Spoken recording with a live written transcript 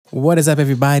What is up,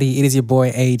 everybody? It is your boy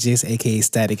Aegis, aka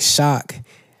Static Shock.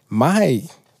 My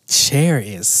chair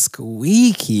is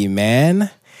squeaky,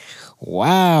 man.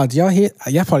 Wow, do y'all hear?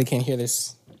 Y'all probably can't hear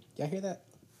this. Y'all hear that?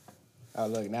 Oh,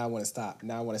 look, now I want to stop.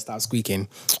 Now I want to stop squeaking.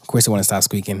 Of course I want to stop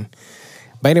squeaking.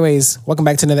 But anyways, welcome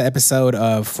back to another episode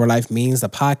of For Life Means, the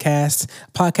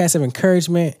podcast of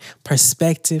encouragement,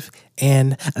 perspective,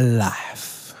 and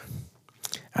life.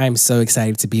 I am so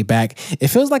excited to be back. It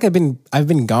feels like I've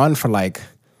been gone for like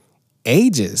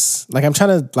ages. Like I'm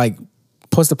trying to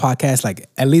post a podcast like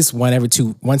at least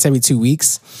once every 2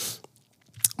 weeks.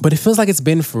 But it feels like it's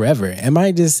been forever.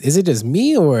 Is it just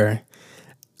me, or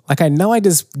like I know I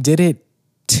just did it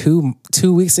two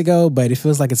weeks ago, but it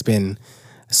feels like it's been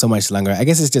so much longer. I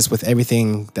guess it's just with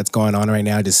everything that's going on right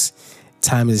now, just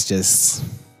time is just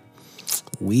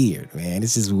weird, man.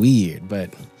 It's just weird.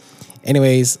 But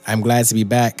anyways, I'm glad to be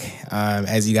back.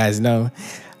 As you guys know,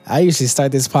 I usually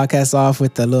start this podcast off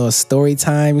with a little story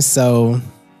time. So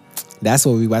that's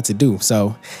what we're about to do.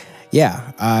 So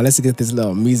yeah, let's get this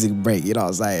little music break. You know what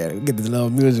I'm saying? Get this little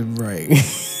music break.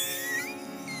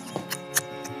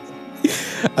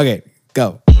 Okay,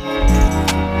 go.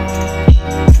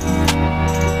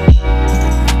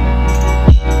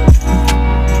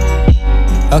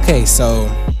 Okay, so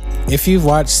if you've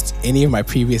watched any of my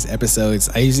previous episodes,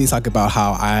 I usually talk about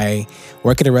how I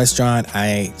work at a restaurant.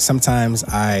 Sometimes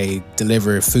I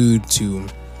deliver food to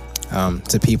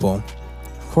people.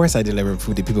 Of course, I deliver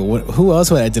food to people. Who else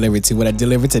would I deliver to? Would I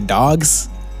deliver to dogs?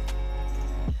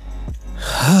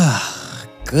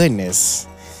 Goodness.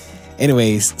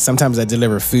 Anyways, sometimes I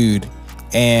deliver food,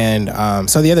 and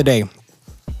so the other day,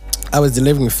 I was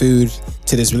delivering food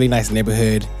to this really nice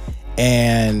neighborhood.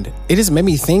 And it just made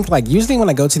me think, like, usually when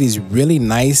I go to these really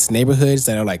nice neighborhoods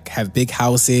that are like have big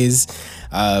houses,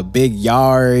 big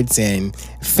yards, and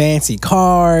fancy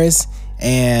cars,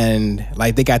 and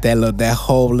like they got that little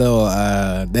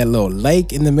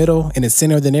lake in the middle, in the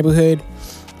center of the neighborhood.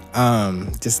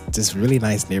 Just really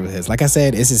nice neighborhoods. Like I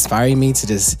said, it's inspiring me to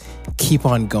just keep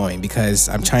on going, because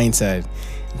I'm trying to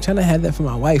have that for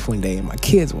my wife one day and my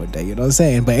kids one day. You know what I'm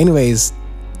saying? But anyways,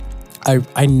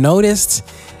 I noticed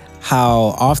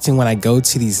how often when I go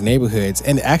to these neighborhoods,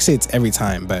 and actually it's every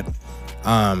time, but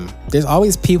there's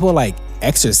always people like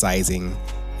exercising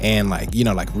and like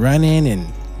running and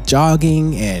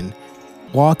jogging and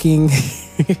walking,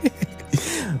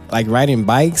 like riding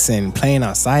bikes and playing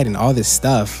outside and all this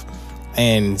stuff.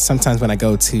 And sometimes when I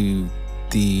go to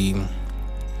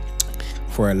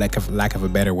for lack of a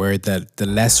better word, the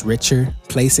less richer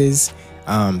places,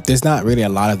 there's not really a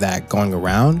lot of that going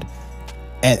around.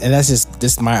 And that's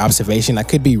just my observation. I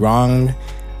could be wrong.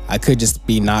 I could just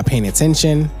be not paying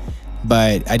attention.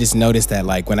 But I just noticed that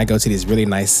like when I go to these really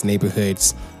nice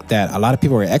neighborhoods, that a lot of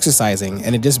people are exercising.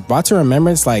 And it just brought to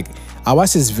remembrance, like I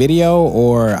watched this video,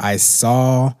 or I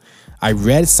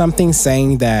read something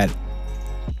saying that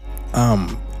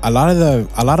a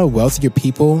lot of wealthier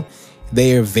people,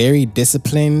 they are very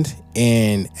disciplined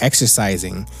in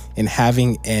exercising and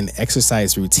having an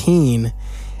exercise routine.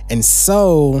 And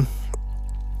so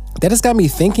that just got me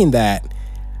thinking that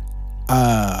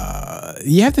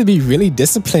you have to be really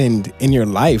disciplined in your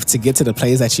life to get to the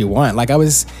place that you want. Like I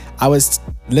was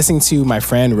listening to my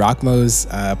friend Rockmo's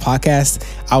podcast.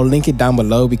 I'll link it down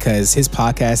below, because his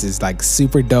podcast is like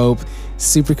super dope,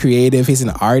 super creative. He's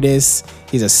an artist.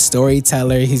 He's a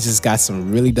storyteller. He's just got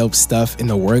some really dope stuff in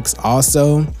the works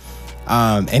also.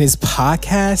 And his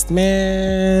podcast,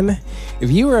 man,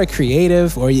 if you are a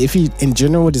creative, or if you in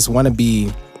general just want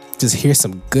to just hear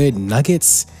some good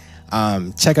nuggets,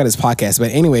 check out his podcast.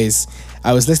 But anyways,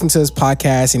 I was listening to his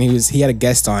podcast, and he had a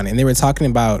guest on, and they were talking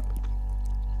about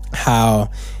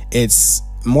how it's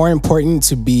more important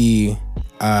to be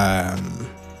not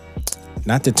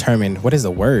determined. What is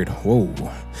the word? Whoa.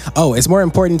 Oh, it's more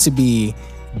important to be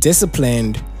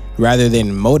disciplined rather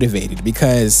than motivated,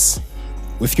 because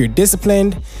if you're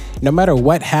disciplined, no matter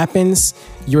what happens,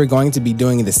 you're going to be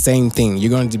doing the same thing.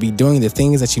 You're going to be doing the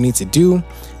things that you need to do.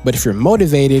 But if you're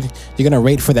motivated, you're going to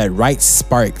wait for that right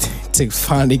spark to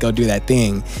finally go do that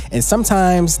thing. And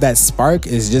sometimes that spark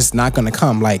is just not going to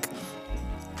come. Like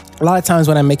a lot of times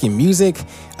when I'm making music,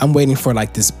 I'm waiting for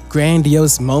like this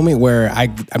grandiose moment where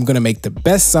I'm going to make the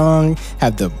best song,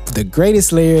 have the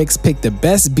greatest lyrics, pick the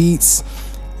best beats.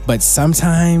 But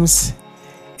sometimes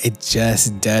it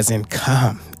just doesn't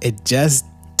come. It just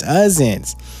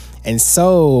doesn't. And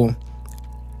so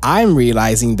I'm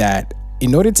realizing that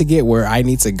in order to get where I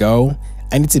need to go,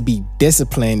 I need to be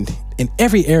disciplined in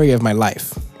every area of my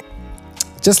life.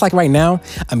 Just like right now,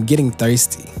 I'm getting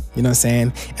thirsty, you know what I'm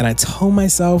saying? And I told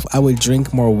myself I would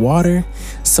drink more water.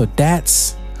 So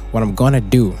that's what I'm gonna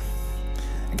do.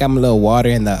 I got my little water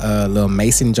in the little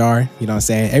mason jar. You know what I'm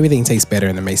saying? Everything tastes better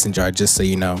in the mason jar, just so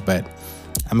you know. But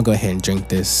I'm gonna go ahead and drink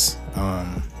this.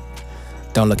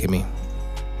 Don't look at me.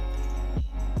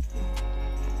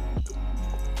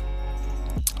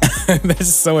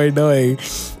 That's so annoying.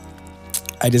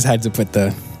 I just had to put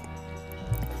the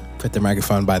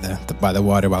microphone by the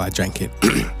water while I drank it.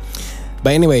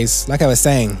 But anyways, like I was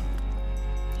saying,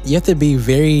 you have to be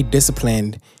very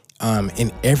disciplined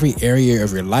in every area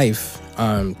of your life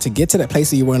to get to that place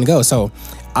that you want to go. So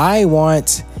I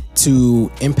want to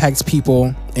impact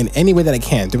people in any way that I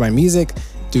can, through my music,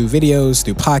 through videos,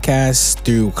 through podcasts,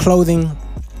 through clothing.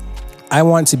 I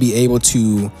want to be able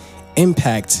to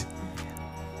impact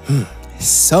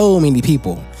so many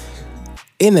people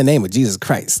in the name of Jesus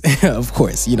Christ. Of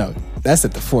course, that's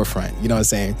at the forefront. You know what I'm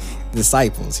saying?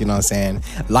 Disciples, you know what I'm saying?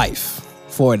 Life.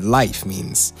 For life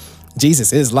means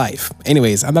Jesus is life.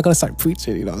 Anyways, I'm not going to start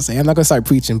preaching, you know what I'm saying? I'm not going to start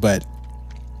preaching, but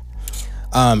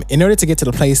in order to get to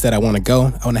the place that I want to go,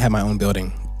 I want to have my own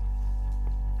building.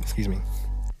 Excuse me.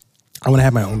 I want to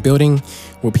have my own building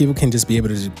where people can just be able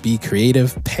to be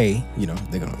creative, pay,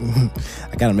 they're going to,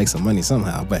 I got to make some money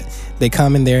somehow, but they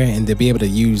come in there and they'll be able to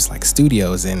use like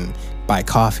studios and buy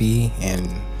coffee and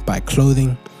buy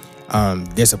clothing.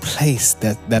 There's a place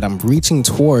that I'm reaching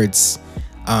towards,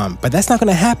 but that's not going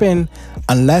to happen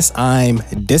unless I'm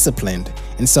disciplined.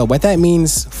 And so what that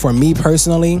means for me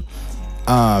personally,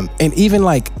 and even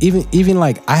like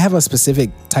I have a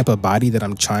specific type of body that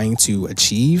I'm trying to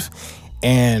achieve,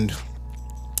 and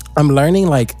I'm learning,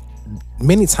 like,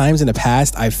 many times in the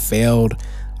past I've failed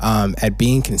at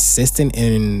being consistent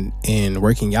in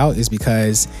working out is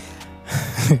because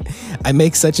I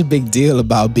make such a big deal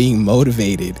about being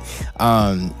motivated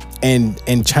and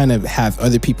trying to have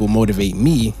other people motivate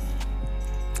me.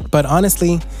 But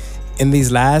honestly, in these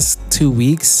last 2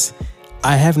 weeks,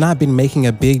 I have not been making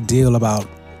a big deal about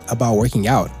working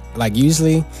out. Like,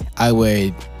 usually I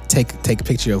would take a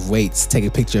picture of weights, take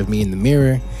a picture of me in the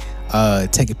mirror,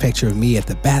 take a picture of me at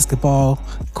the basketball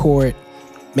court,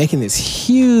 making this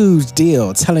huge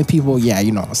deal, telling people, yeah,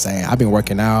 you know what I'm saying, I've been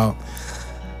working out,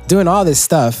 doing all this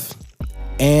stuff.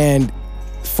 And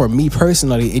for me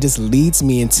personally, it just leads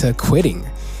me into quitting,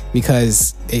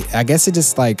 because I guess it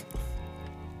just like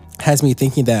has me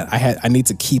thinking that I need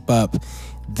to keep up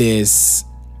this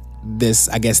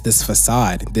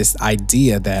facade, this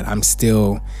idea that I'm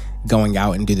still going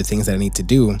out and do the things that I need to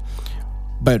do.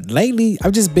 But lately,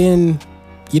 I've just been,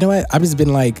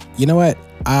 like,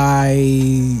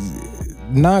 I'm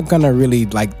not gonna really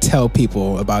like tell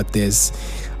people about this,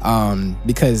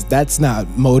 because that's not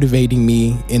motivating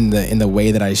me in the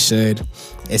way that I should.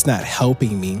 It's not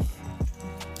helping me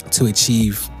to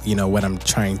achieve, what I'm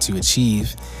trying to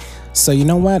achieve. So you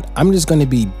know what? I'm just gonna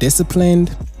be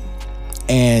disciplined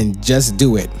and just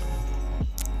do it.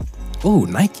 Ooh,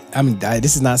 Nike.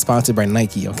 This is not sponsored by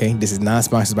Nike, okay? This is not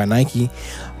sponsored by Nike,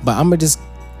 but I'm gonna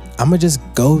just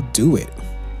go do it.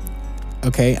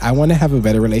 Okay? I want to have a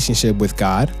better relationship with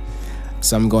God.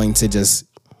 So I'm going to just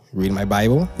read my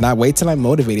Bible. Not wait till I'm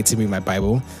motivated to read my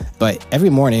Bible, but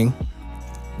every morning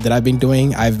that I've been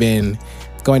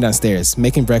going downstairs,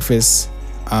 making breakfast,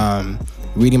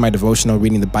 reading my devotional,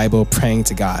 reading the Bible, praying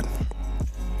to God.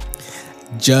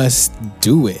 Just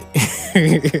do it.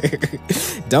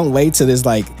 Don't wait till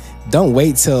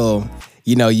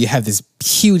you have this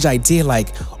huge idea like,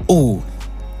 oh,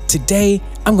 today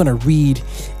I'm gonna read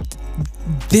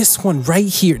this one right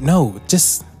here. No,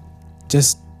 just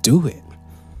do it.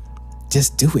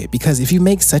 Just do it. Because if you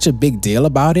make such a big deal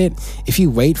about it, if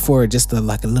you wait for just a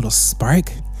little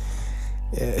spark,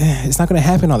 it's not gonna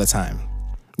happen all the time.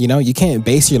 You can't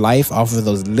base your life off of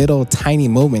those little tiny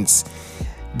moments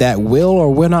that will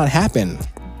or will not happen.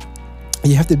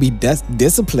 You have to be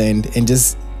disciplined and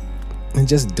just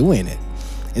doing it.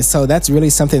 And so that's really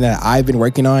something that I've been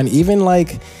working on. Even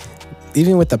with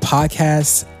the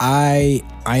podcast, I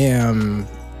am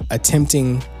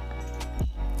attempting,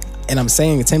 and I'm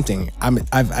saying attempting.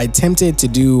 I've attempted to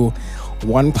do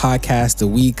 1 podcast a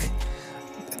week,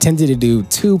 attempted to do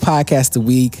 2 podcasts a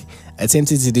week,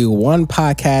 attempted to do 1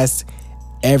 podcast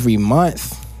every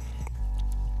month.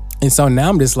 And so now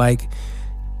I'm just like,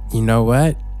 you know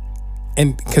what?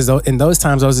 And because in those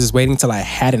times I was just waiting till I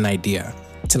had an idea,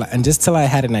 till I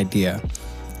had an idea.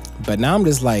 But now I'm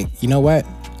just like, you know what?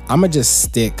 I'm gonna just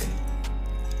stick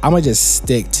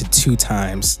to 2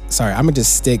 times. Sorry, I'm gonna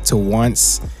just stick to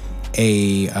once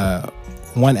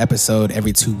 1 episode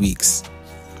every 2 weeks,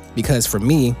 because for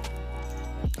me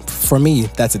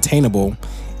that's attainable,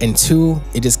 and 2,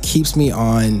 it just keeps me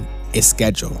on a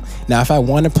schedule. Now, if I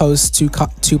want to post two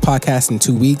podcasts in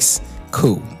 2 weeks,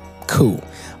 cool.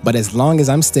 But as long as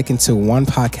I'm sticking to one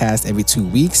podcast every 2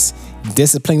 weeks,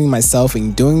 disciplining myself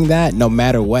in doing that, no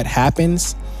matter what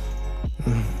happens,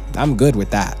 I'm good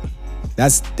with that.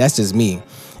 That's just me.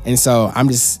 And so I'm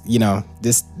just,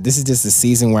 this is just a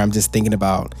season where I'm just thinking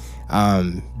about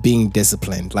being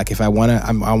disciplined. Like if I want to,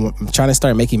 I'm trying to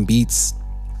start making beats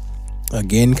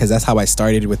again, because that's how I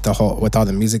started with all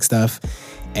the music stuff.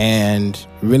 And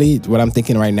really what I'm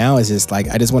thinking right now is just like,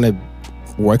 I just want to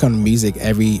work on music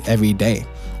every day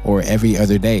or every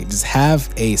other day. Just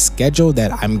have a schedule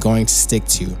that I'm going to stick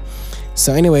to.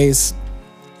 So anyways,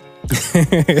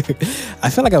 I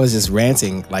feel like I was just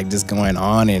ranting, like just going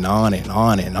on and on and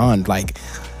on and on. Like,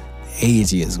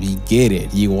 Aegis, we get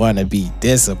it. You want to be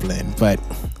disciplined. But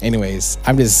anyways,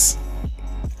 that's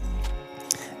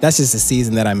just the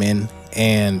season that I'm in.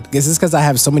 And this is because I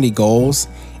have so many goals.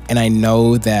 And I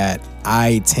know that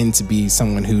I tend to be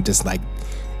someone who just like,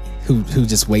 who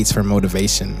just waits for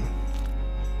motivation.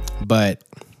 But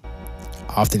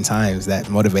oftentimes that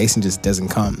motivation just doesn't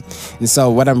come. And so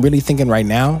what I'm really thinking right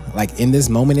now, like in this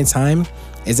moment in time,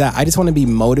 is that I just want to be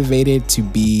motivated to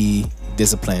be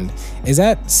disciplined. Is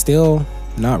that still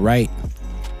not right?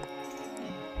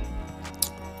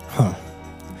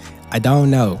 I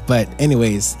don't know. But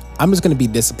anyways, I'm just going to be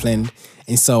disciplined.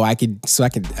 And so I can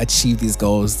achieve these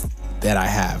goals that I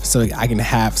have. So I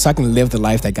can live the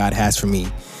life that God has for me.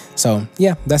 So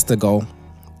yeah, that's the goal.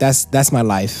 That's my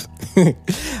life.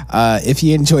 If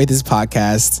you enjoyed this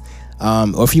podcast,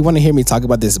 or if you want to hear me talk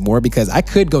about this more, because I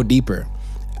could go deeper.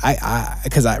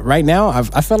 Because right now,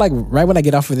 I feel like right when I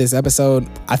get off of this episode,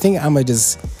 I think I'm gonna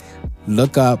just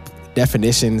look up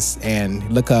definitions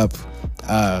and look up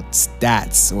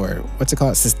stats, or what's it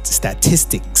called?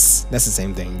 Statistics. That's the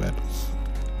same thing, but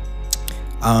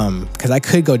because I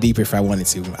could go deeper if I wanted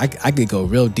to. I could go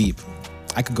real deep.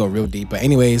 But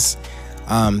anyways,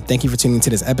 thank you for tuning into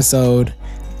this episode.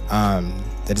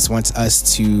 That just wants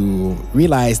us to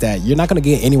realize that you're not going to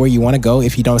get anywhere you want to go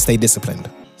if you don't stay disciplined.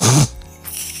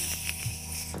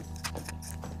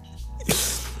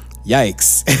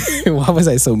 Yikes. Why was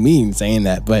I so mean saying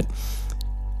that? But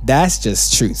that's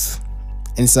just truth.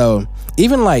 And so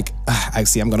even like, I'm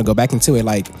going to go back into it.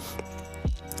 Like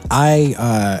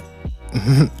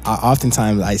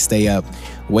oftentimes I stay up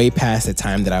way past the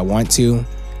time that I want to,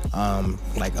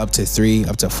 like up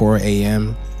to 4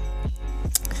 a.m.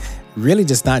 Really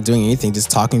just not doing anything, just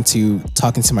talking to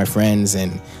my friends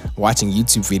and watching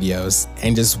YouTube videos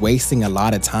and just wasting a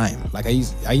lot of time. Like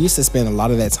I used to spend a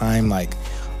lot of that time like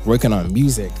working on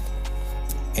music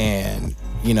and,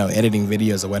 editing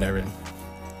videos or whatever.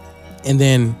 And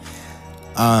then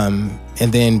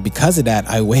because of that,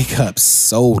 I wake up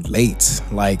so late.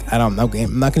 Like, I'm not going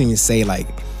to even say like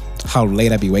how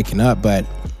late I be waking up, but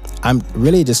I'm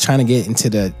really just trying to get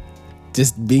into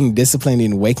just being disciplined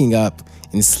in waking up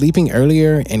and sleeping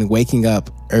earlier and waking up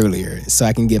earlier so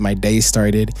I can get my day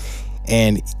started.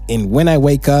 And when I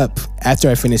wake up, after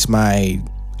I finish my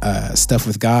stuff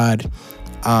with God,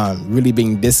 really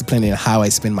being disciplined in how I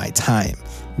spend my time,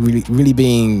 really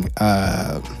being,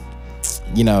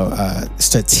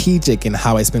 strategic in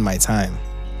how I spend my time.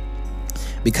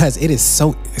 Because it is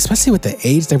so, especially with the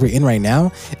age that we're in right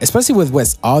now, especially with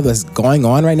what's all this going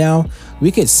on right now,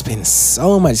 we could spend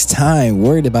so much time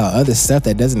worried about other stuff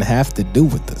that doesn't have to do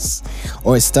with us,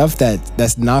 or stuff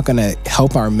that's not going to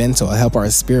help our mental, help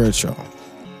our spiritual.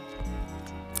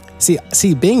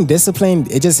 See, being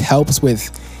disciplined, it just helps with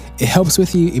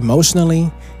you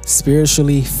emotionally,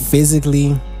 spiritually,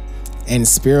 physically, and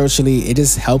spiritually. It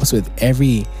just helps with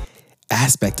every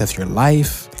aspect of your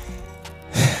life.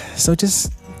 So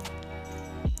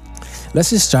let's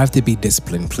just strive to be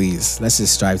disciplined, please. Let's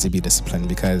just strive to be disciplined,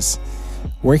 because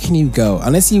where can you go?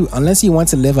 Unless you want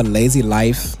to live a lazy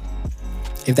life,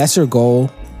 if that's your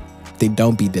goal, then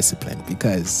don't be disciplined,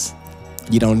 because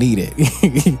you don't need it.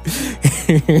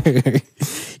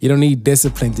 You don't need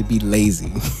discipline to be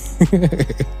lazy.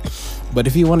 But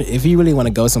if you really want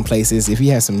to go some places, if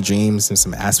you have some dreams and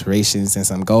some aspirations and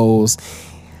some goals,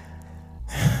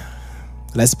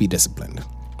 let's be disciplined.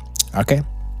 Okay?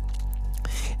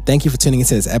 Thank you for tuning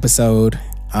into this episode.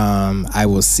 I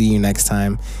will see you next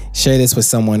time. Share this with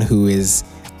someone who is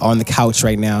on the couch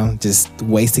right now, just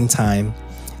wasting time.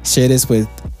 Share this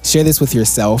with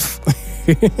yourself.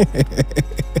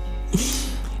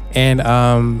 And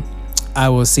I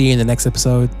will see you in the next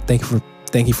episode. Thank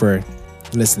you for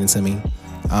listening to me.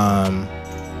 I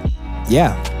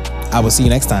will see you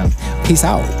next time. Peace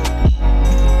out.